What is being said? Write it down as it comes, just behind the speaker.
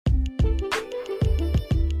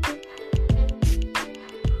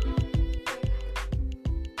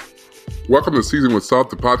Welcome to Season with Salt,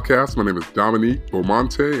 the podcast. My name is Dominique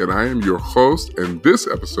Beaumonte, and I am your host. In this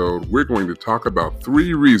episode, we're going to talk about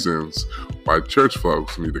 3 reasons why church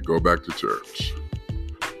folks need to go back to church.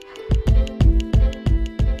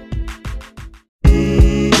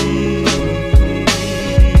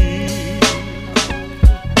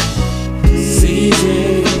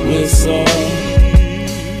 Season with Salt,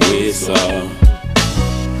 with Salt.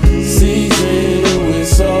 Season with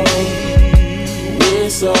Salt, with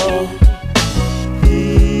Salt.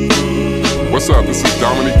 What's up? This is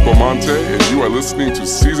Dominique Beaumonte, and you are listening to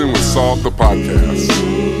Season with Salt, the podcast.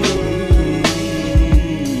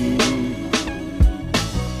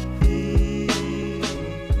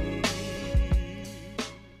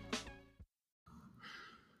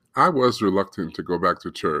 I was reluctant to go back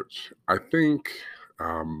to church. I think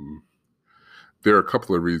there are a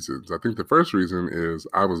couple of reasons. I think the first reason is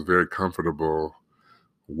I was very comfortable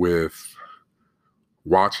with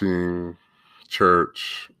watching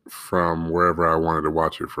church from wherever I wanted to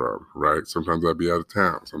watch it from, right? Sometimes I'd be out of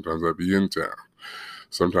town. Sometimes I'd be in town.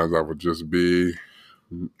 Sometimes I would just be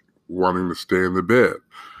wanting to stay in the bed.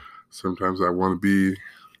 Sometimes I want to be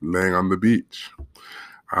laying on the beach.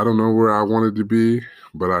 I don't know where I wanted to be,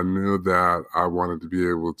 but I knew that I wanted to be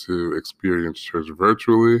able to experience church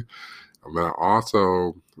virtually. And then I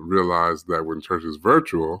also realized that when church is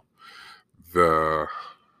virtual, the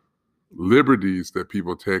liberties that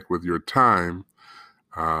people take with your time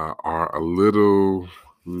are a little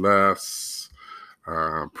less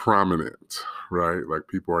prominent, right? Like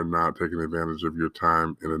people are not taking advantage of your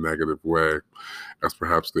time in a negative way as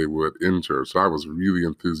perhaps they would in church. So I was really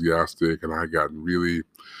enthusiastic and I got really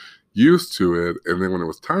used to it. And then when it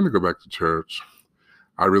was time to go back to church,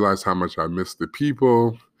 I realized how much I missed the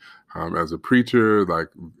people. As a preacher, like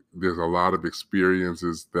there's a lot of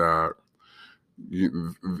experiences that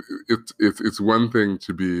it's one thing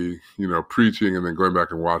to be, preaching and then going back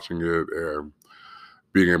and watching it and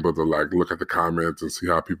being able to like look at the comments and see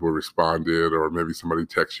how people responded, or maybe somebody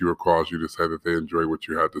texts you or calls you to say that they enjoy what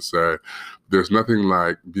you had to say. There's nothing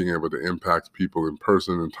like being able to impact people in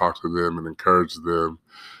person and talk to them and encourage them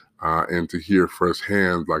and to hear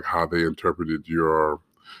firsthand like how they interpreted your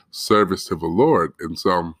service to the Lord. And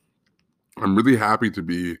so I'm really happy to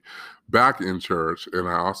be back in church. And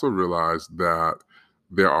I also realized that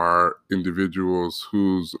there are individuals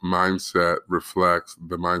whose mindset reflects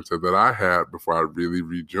the mindset that I had before I really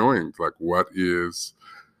rejoined. Like what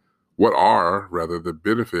are the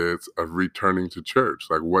benefits of returning to church?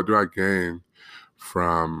 Like what do I gain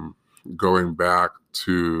from going back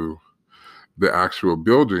to the actual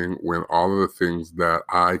building when all of the things that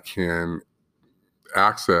I can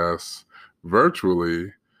access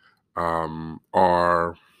virtually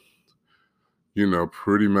are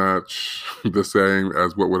pretty much the same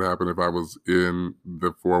as what would happen if I was in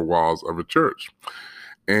the 4 walls of a church.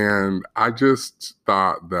 And I just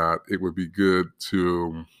thought that it would be good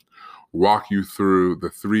to walk you through the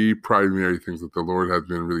 3 primary things that the Lord has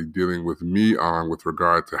been really dealing with me on with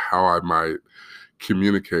regard to how I might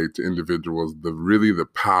communicate to individuals the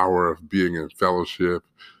power of being in fellowship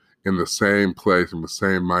in the same place, in the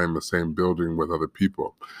same mind, the same building with other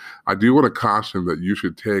people. I do want to caution that you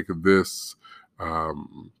should take this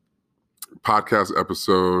podcast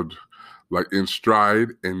episode like in stride,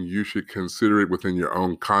 and you should consider it within your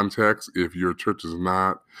own context. If your church is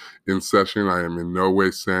not in session, I am in no way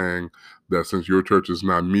saying that since your church is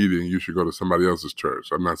not meeting, you should go to somebody else's church.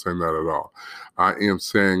 I'm not saying that at all. I am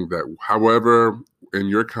saying that however, in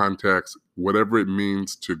your context, whatever it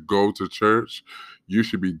means to go to church, you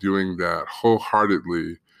should be doing that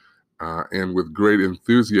wholeheartedly and with great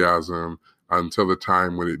enthusiasm until the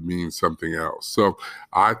time when it means something else. So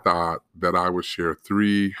I thought that I would share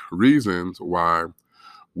 3 reasons why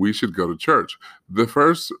we should go to church. The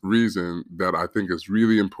first reason that I think is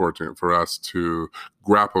really important for us to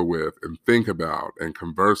grapple with and think about and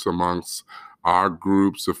converse amongst our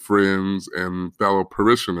groups of friends and fellow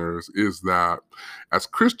parishioners is that as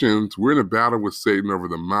Christians, we're in a battle with Satan over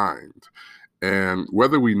the mind. And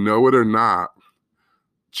whether we know it or not,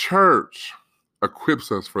 church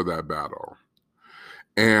equips us for that battle.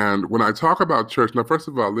 And when I talk about church, now, first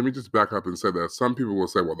of all, let me just back up and say that some people will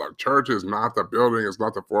say, well, the church is not the building. It's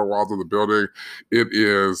not the 4 walls of the building. It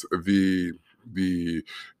is the we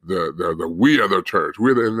are the church.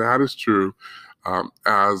 And that is true.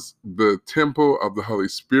 As the temple of the Holy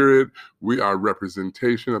Spirit, we are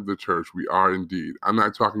representation of the church. We are indeed. I'm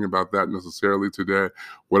not talking about that necessarily today.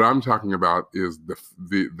 What I'm talking about is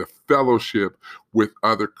the fellowship with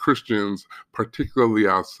other Christians, particularly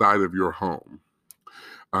outside of your home.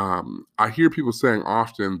 I hear people saying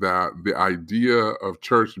often that the idea of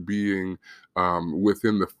church being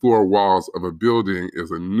within the four walls of a building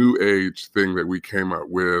is a new age thing that we came up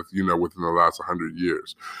with, within the last 100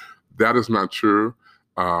 years. That is not true.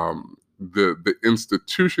 The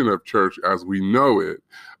institution of church as we know it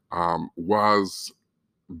was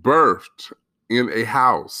birthed in a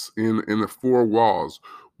house, in the four walls,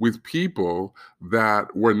 with people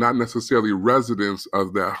that were not necessarily residents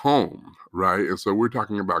of that home, right? And so we're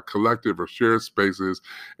talking about collective or shared spaces.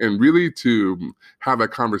 And really, to have a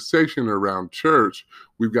conversation around church,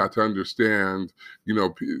 we've got to understand,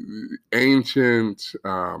 ancient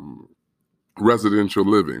residential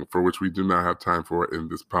living, for which we do not have time for in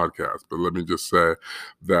this podcast. But let me just say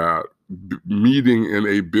that meeting in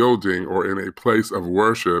a building or in a place of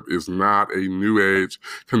worship is not a new age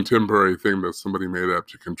contemporary thing that somebody made up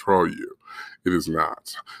to control you. It is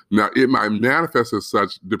not. Now, it might manifest as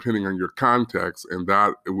such depending on your context, and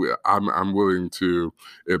that I'm willing to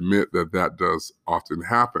admit that does often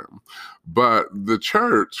happen. But the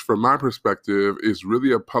church, from my perspective, is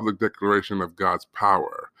really a public declaration of God's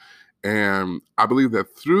power. And I believe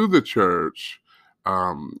that through the church,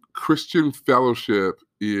 Christian fellowship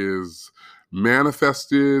is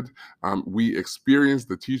manifested. We experience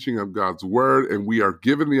the teaching of God's word, and we are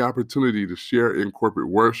given the opportunity to share in corporate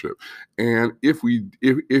worship. And if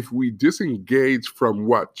we disengage from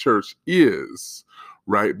what church is,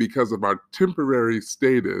 right, because of our temporary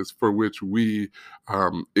status for which we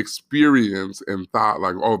experience and thought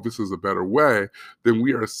like, oh, this is a better way, then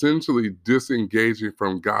we are essentially disengaging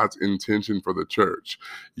from God's intention for the church.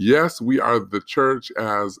 Yes, we are the church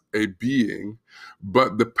as a being,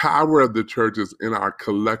 but the power of the church is in our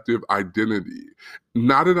collective identity,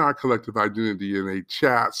 not in our collective identity in a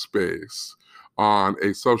chat space on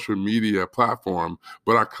a social media platform,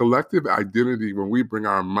 but our collective identity when we bring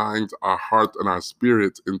our minds, our hearts, and our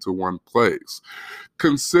spirits into one place.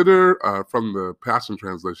 Consider, from the Passion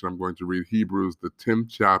Translation, I'm going to read Hebrews, the 10th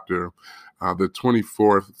chapter, the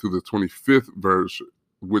 24th through the 25th verse,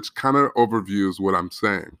 which kind of overviews what I'm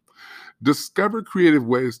saying. Discover creative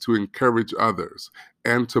ways to encourage others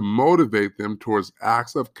and to motivate them towards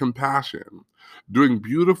acts of compassion, doing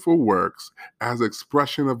beautiful works as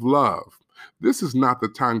expression of love. This is not the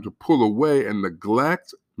time to pull away and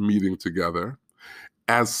neglect meeting together,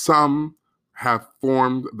 as some have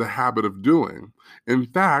formed the habit of doing. In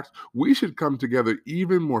fact, we should come together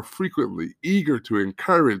even more frequently, eager to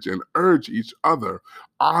encourage and urge each other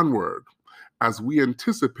onward as we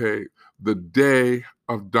anticipate the day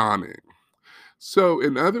of dawning. So,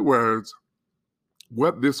 in other words,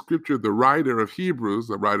 what this scripture, the writer of Hebrews,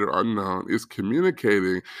 the writer unknown, is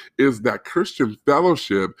communicating is that Christian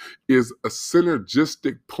fellowship is a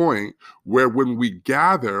synergistic point where when we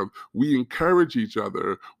gather, we encourage each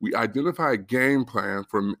other, we identify a game plan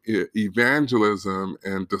for evangelism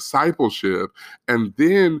and discipleship, and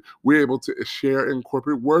then we're able to share in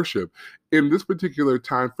corporate worship. In this particular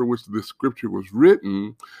time for which the scripture was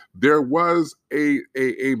written, there was a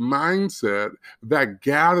mindset that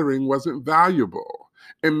gathering wasn't valuable.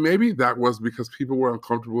 And maybe that was because people were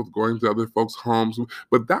uncomfortable with going to other folks' homes,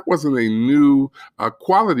 but that wasn't a new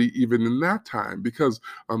quality even in that time, because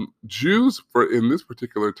Jews, in this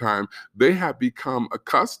particular time, they had become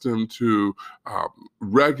accustomed to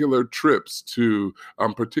regular trips to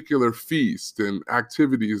particular feasts and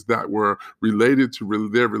activities that were related to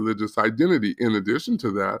their religious identity. In addition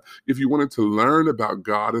to that, if you wanted to learn about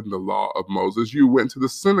God and the law of Moses, you went to the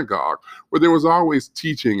synagogue, where there was always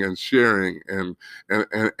teaching and sharing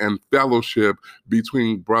and fellowship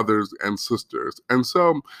between brothers and sisters. And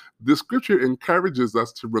so the scripture encourages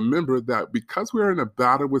us to remember that because we are in a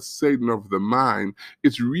battle with Satan over the mind,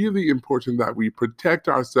 it's really important that we protect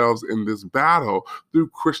ourselves in this battle through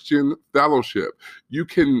Christian fellowship. You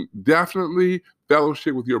can definitely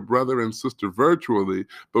fellowship with your brother and sister virtually,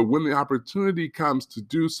 but when the opportunity comes to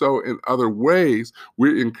do so in other ways,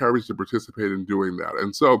 we're encouraged to participate in doing that.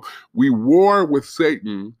 And so we war with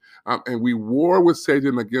Satan, and we war with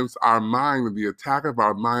Satan against our mind and the attack of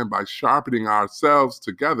our mind by sharpening ourselves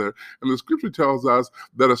together. And the scripture tells us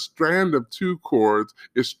that a strand of two cords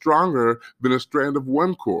is stronger than a strand of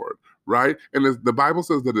one cord. Right? And the Bible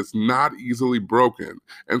says that it's not easily broken.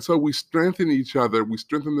 And so we strengthen each other. We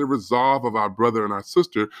strengthen the resolve of our brother and our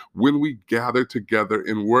sister when we gather together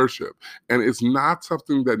in worship. And it's not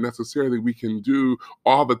something that necessarily we can do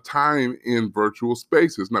all the time in virtual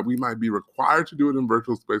spaces. Now, we might be required to do it in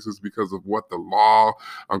virtual spaces because of what the law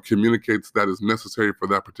communicates that is necessary for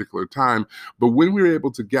that particular time. But when we're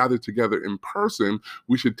able to gather together in person,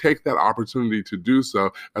 we should take that opportunity to do so,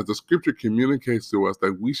 as the scripture communicates to us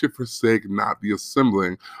that we should forsake not the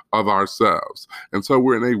assembling of ourselves. And so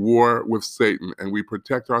we're in a war with Satan, and we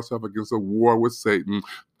protect ourselves against a war with Satan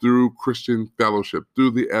through Christian fellowship, through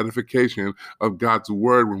the edification of God's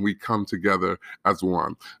word when we come together as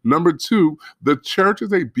one. Number two, the church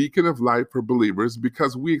is a beacon of light for believers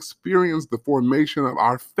because we experience the formation of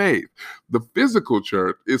our faith. The physical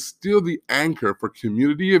church is still the anchor for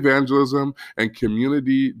community evangelism and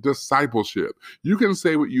community discipleship. You can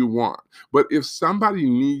say what you want, but if somebody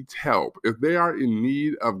needs help, if they are in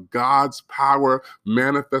need of God's power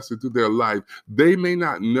manifested through their life, they may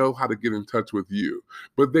not know how to get in touch with you,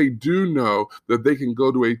 but they do know that they can go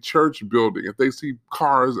to a church building. If they see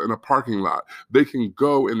cars in a parking lot, they can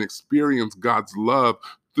go and experience God's love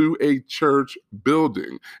through a church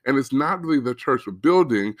building. And it's not really the church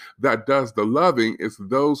building that does the loving, it's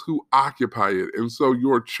those who occupy it. And so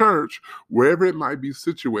your church, wherever it might be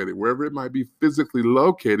situated, wherever it might be physically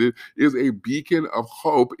located, is a beacon of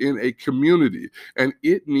hope in a community. And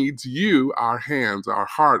it needs you, our hands, our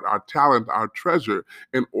heart, our talent, our treasure,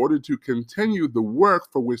 in order to continue the work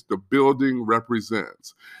for which the building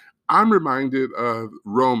represents. I'm reminded of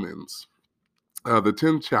Romans, the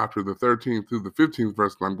 10th chapter, the 13th through the 15th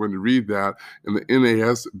verse, and I'm going to read that in the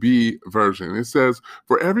NASB version. It says,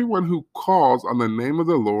 "For everyone who calls on the name of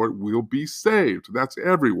the Lord will be saved." That's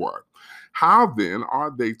everyone. "How then are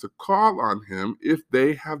they to call on him if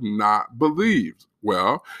they have not believed?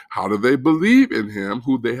 Well, how do they believe in him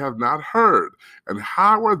who they have not heard? And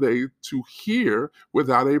how are they to hear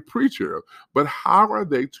without a preacher? But how are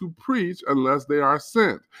they to preach unless they are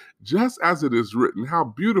sent? Just as it is written, how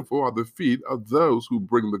beautiful are the feet of those who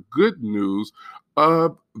bring the good news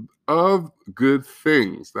of good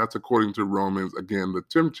things." That's according to Romans, again, the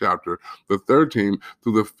 10th chapter, the 13th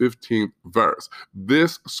through the 15th verse.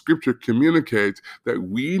 This scripture communicates that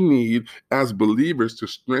we need, as believers, to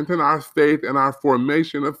strengthen our faith and our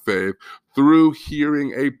formation of faith through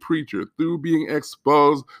hearing a preacher, through being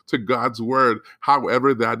exposed to God's word,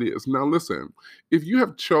 however that is. Now listen, if you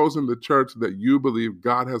have chosen the church that you believe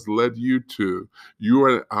God has led you to, you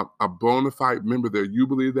are a bona fide member there. You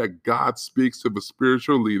believe that God speaks to the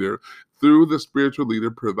spiritual leader, through the spiritual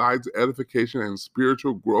leader provides edification and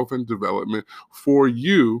spiritual growth and development for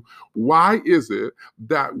you. Why is it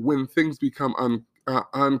that when things become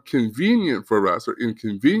inconvenient for us or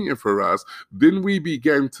inconvenient for us, then we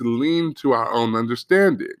begin to lean to our own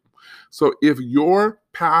understanding? So if your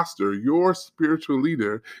pastor, your spiritual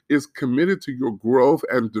leader is committed to your growth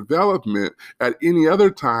and development at any other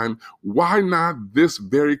time, why not this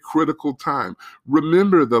very critical time?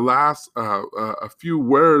 Remember the last a few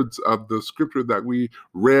words of the scripture that we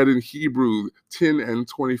read in Hebrews 10 and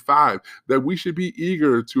 25, that we should be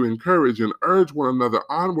eager to encourage and urge one another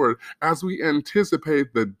onward as we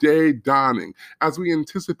anticipate the day dawning, as we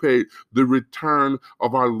anticipate the return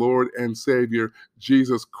of our Lord and Savior,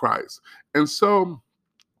 Jesus Christ. And so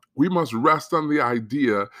we must rest on the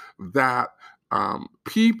idea that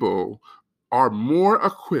people are more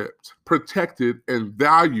equipped, protected, and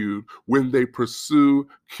valued when they pursue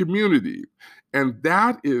community. And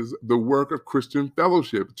that is the work of Christian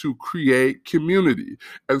fellowship, to create community.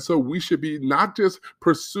 And so we should be not just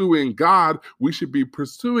pursuing God, we should be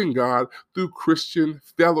pursuing God through Christian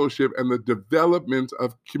fellowship and the development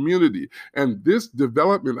of community. And this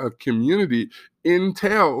development of community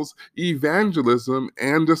entails evangelism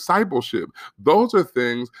and discipleship. Those are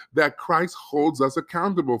things that Christ holds us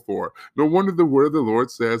accountable for. No wonder the word of the Lord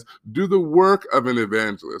says, do the work of an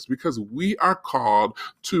evangelist, because we are called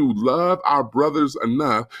to love our brothers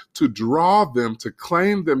enough to draw them, to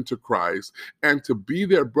claim them to Christ, and to be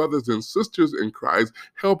their brothers and sisters in Christ,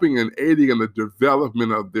 helping and aiding in the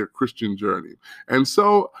development of their Christian journey. And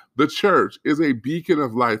so the church is a beacon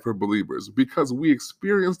of light for believers because we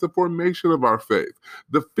experience the formation of our faith.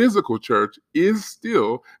 The physical church is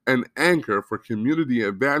still an anchor for community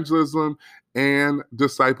evangelism and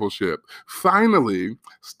discipleship. Finally,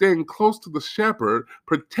 staying close to the shepherd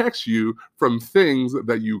protects you from things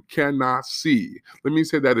that you cannot see. Let me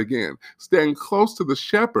say that again. Staying close to the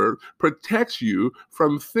shepherd protects you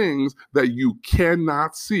from things that you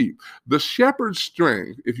cannot see. The shepherd's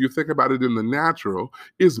strength, if you think about it in the natural,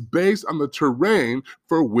 is based on the terrain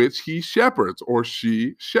for which he shepherds or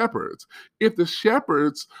she shepherds. If the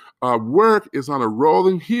shepherd's work is on a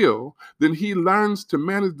rolling hill, then he learns to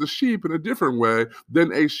manage the sheep in a different different way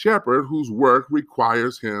than a shepherd whose work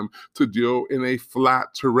requires him to deal in a flat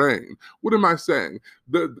terrain. What am I saying?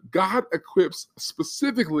 God equips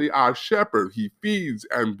specifically our shepherd. He feeds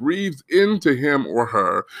and breathes into him or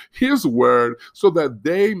her his word so that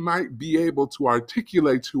they might be able to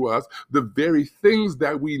articulate to us the very things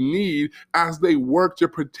that we need as they work to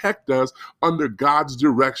protect us under God's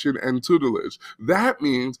direction and tutelage. That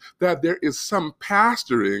means that there is some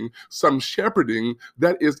pastoring, some shepherding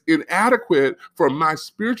that is inadequate for my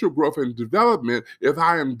spiritual growth and development if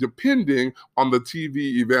I am depending on the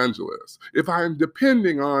TV evangelist, if I am depending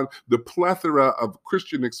on the plethora of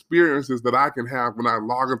Christian experiences that I can have when I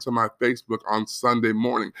log into my Facebook on Sunday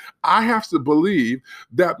morning. I have to believe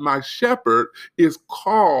that my shepherd is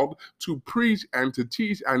called to preach and to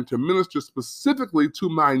teach and to minister specifically to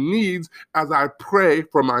my needs as I pray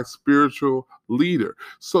for my spiritual leader.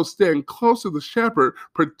 So staying close to the shepherd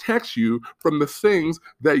protects you from the things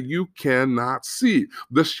that you cannot see.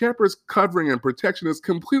 The shepherd's covering and protection is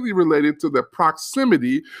completely related to the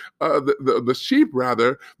proximity, the sheep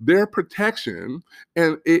rather, their protection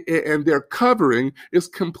and their covering is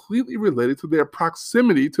completely related to their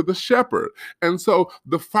proximity to the shepherd. And so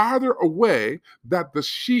the farther away that the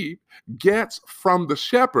sheep gets from the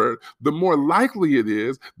shepherd, the more likely it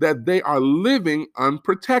is that they are living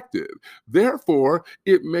unprotected. Therefore,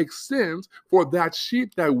 it makes sense for that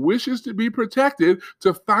sheep that wishes to be protected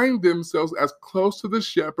to find themselves as close to the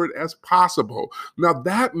shepherd as possible. Now,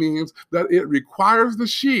 that means that it requires the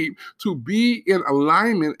sheep to be in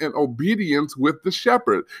alignment and obedience with the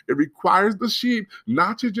shepherd. It requires the sheep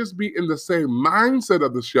not to just be in the same mindset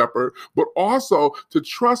of the shepherd, but also to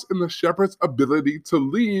trust in the shepherd's ability to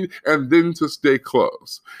lead and then to stay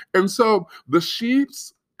close. And so the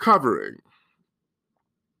sheep's covering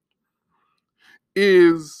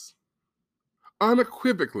is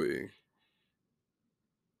unequivocally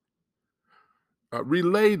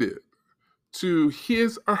related to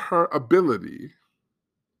his or her ability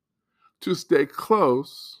to stay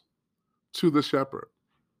close to the shepherd.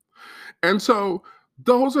 And so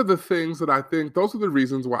those are the things that I think, those are the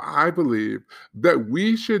reasons why I believe that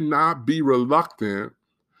we should not be reluctant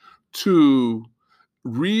to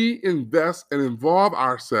reinvest and involve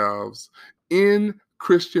ourselves in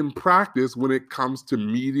Christian practice when it comes to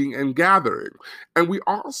meeting and gathering. And we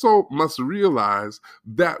also must realize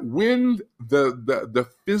that when the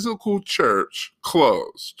physical church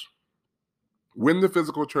closed,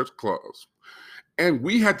 and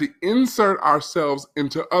we had to insert ourselves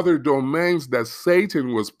into other domains that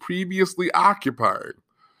Satan was previously occupying.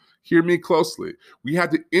 Hear me closely. We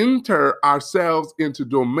had to enter ourselves into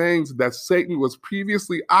domains that Satan was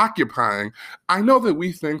previously occupying. I know that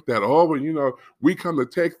we think that, we come to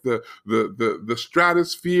take the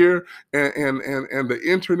stratosphere and the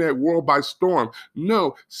internet world by storm.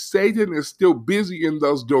 No, Satan is still busy in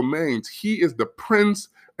those domains. He is the prince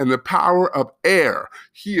and the power of air.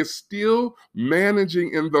 He is still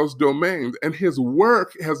managing in those domains, and his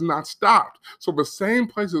work has not stopped. So the same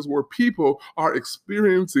places where people are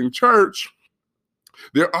experiencing church,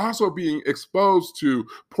 they're also being exposed to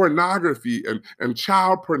pornography and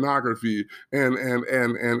child pornography and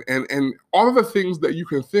all of the things that you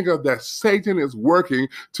can think of that Satan is working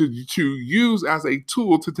to use as a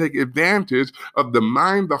tool to take advantage of the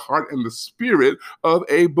mind, the heart, and the spirit of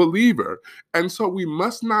a believer. And so we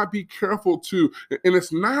must not be careful to, and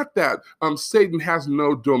it's not that Satan has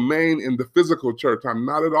no domain in the physical church. I'm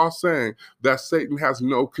not at all saying that Satan has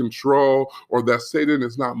no control or that Satan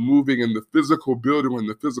is not moving in the physical building or in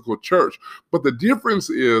the physical church. But the difference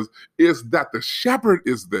is that the shepherd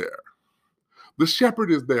is there. The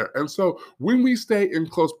shepherd is there. And so when we stay in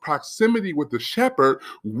close proximity with the shepherd,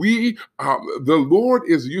 the Lord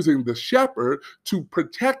is using the shepherd to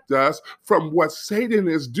protect us from what Satan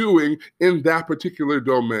is doing in that particular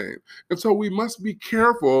domain. And so we must be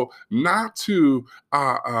careful not to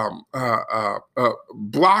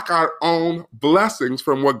block our own blessings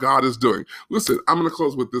from what God is doing. Listen, I'm going to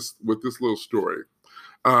close with this little story.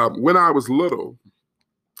 When I was little,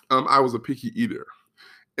 I was a picky eater.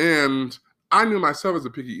 And I knew myself as a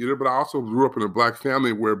picky eater, but I also grew up in a Black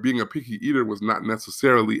family where being a picky eater was not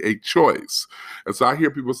necessarily a choice. And so I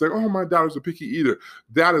hear people say, oh, my daughter's a picky eater.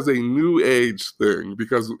 That is a new age thing,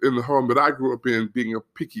 because in the home that I grew up in, being a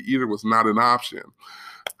picky eater was not an option.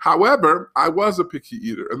 However, I was a picky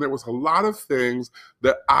eater, and there was a lot of things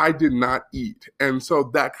that I did not eat. And so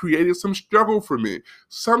that created some struggle for me.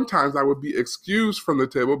 Sometimes I would be excused from the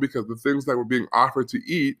table because the things that were being offered to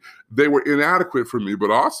eat they were inadequate for me. But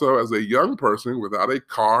also as a young person without a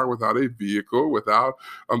car, without a vehicle, without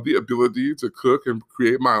the ability to cook and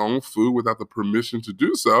create my own food, without the permission to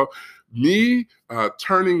do so, me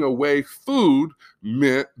turning away food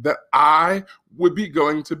meant that I would be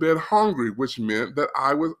going to bed hungry, which meant that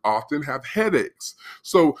I would often have headaches.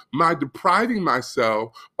 So my depriving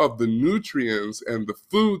myself of the nutrients and the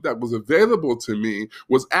food that was available to me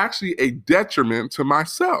was actually a detriment to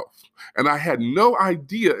myself. And I had no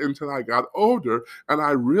idea until I got older, and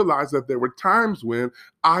I realized that there were times when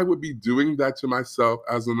I would be doing that to myself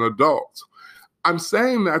as an adult. I'm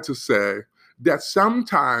saying that to say that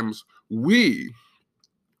sometimes when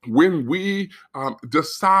we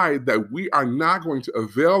decide that we are not going to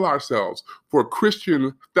avail ourselves for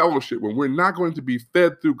Christian fellowship, when we're not going to be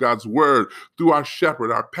fed through God's word, through our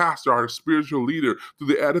shepherd, our pastor, our spiritual leader, through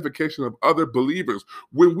the edification of other believers,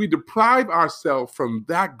 when we deprive ourselves from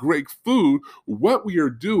that great food, what we are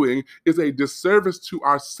doing is a disservice to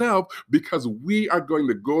ourselves, because we are going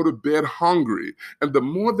to go to bed hungry. And the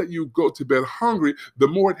more that you go to bed hungry, the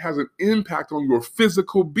more it has an impact on your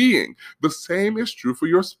physical being. The same is true for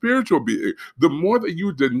your spiritual being. The more that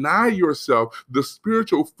you deny yourself the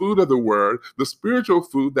spiritual food of the word, the spiritual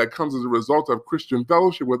food that comes as a result of Christian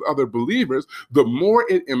fellowship with other believers, the more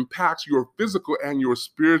it impacts your physical and your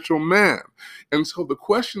spiritual man. And so the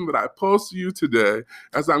question that I pose to you today,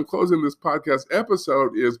 as I'm closing this podcast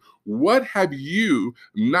episode, is what have you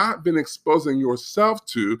not been exposing yourself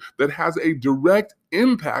to that has a direct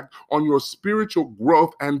impact on your spiritual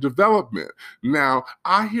growth and development? Now,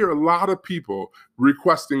 I hear a lot of people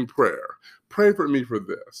requesting prayer. Pray for me for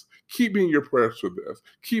this. Keep me in your prayers for this.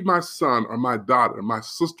 Keep my son or my daughter, my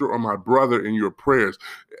sister or my brother in your prayers.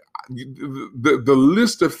 The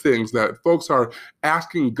list of things that folks are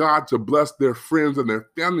asking God to bless their friends and their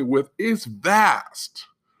family with is vast.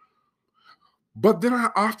 But then I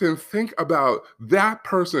often think about that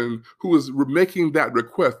person who is making that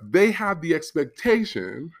request. They have the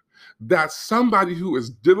expectation that somebody who is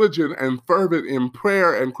diligent and fervent in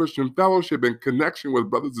prayer and Christian fellowship and connection with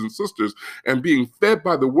brothers and sisters and being fed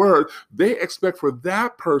by the word, they expect for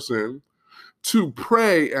that person to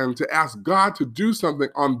pray and to ask God to do something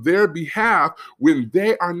on their behalf when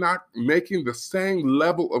they are not making the same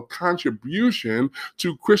level of contribution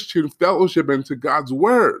to Christian fellowship and to God's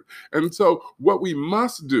word. And so what we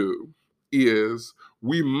must do is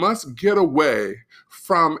we must get away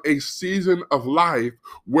from a season of life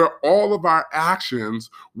where all of our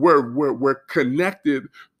actions were connected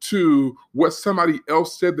to what somebody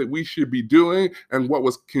else said that we should be doing and what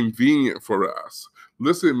was convenient for us.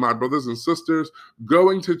 Listen, my brothers and sisters,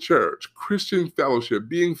 going to church, Christian fellowship,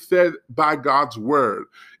 being fed by God's word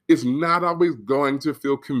is not always going to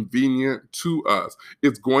feel convenient to us.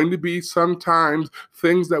 It's going to be sometimes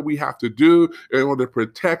things that we have to do in order to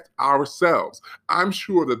protect ourselves. I'm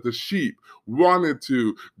sure that the sheep wanted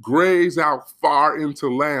to graze out far into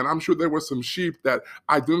land. I'm sure there were some sheep that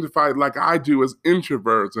identified like I do as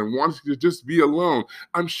introverts and wanted to just be alone.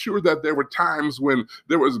 I'm sure that there were times when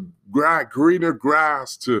there was greener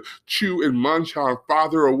grass to chew and munch on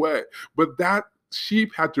farther away. But that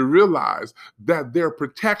sheep had to realize that their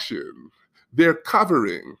protection, their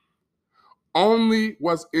covering, only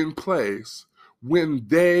was in place when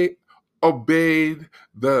they obeyed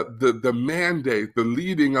the mandate, the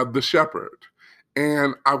leading of the shepherd.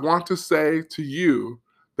 And I want to say to you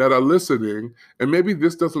that are listening, and maybe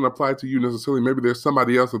this doesn't apply to you necessarily, maybe there's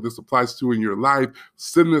somebody else that this applies to in your life,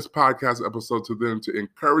 send this podcast episode to them to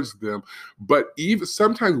encourage them. But even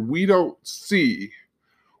sometimes we don't see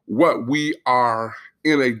what we are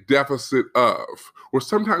in a deficit of, or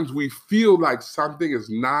sometimes we feel like something is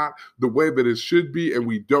not the way that it should be and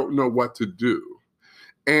we don't know what to do.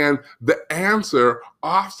 And the answer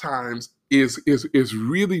oftentimes is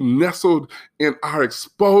really nestled in our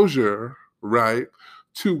exposure, right,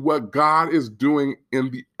 to what God is doing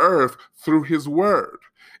in the earth through his word.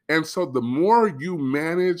 And so the more you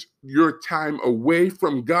manage your time away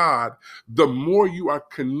from God, the more you are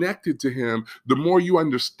connected to him, the more you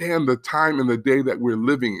understand the time and the day that we're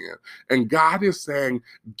living in. And God is saying,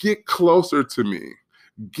 get closer to me.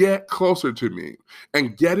 Get closer to me.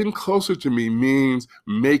 And getting closer to me means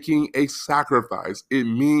making a sacrifice. It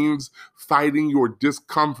means fighting your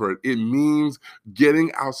discomfort. It means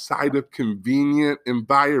getting outside of convenient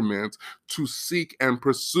environments to seek and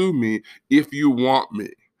pursue me if you want me.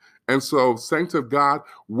 And so, saints of God,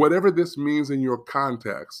 whatever this means in your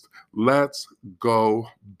context, let's go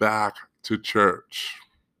back to church.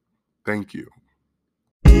 Thank you.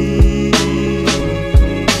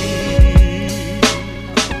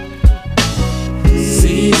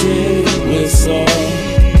 Season with salt,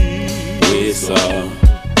 with salt.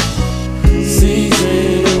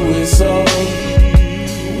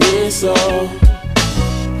 whistle.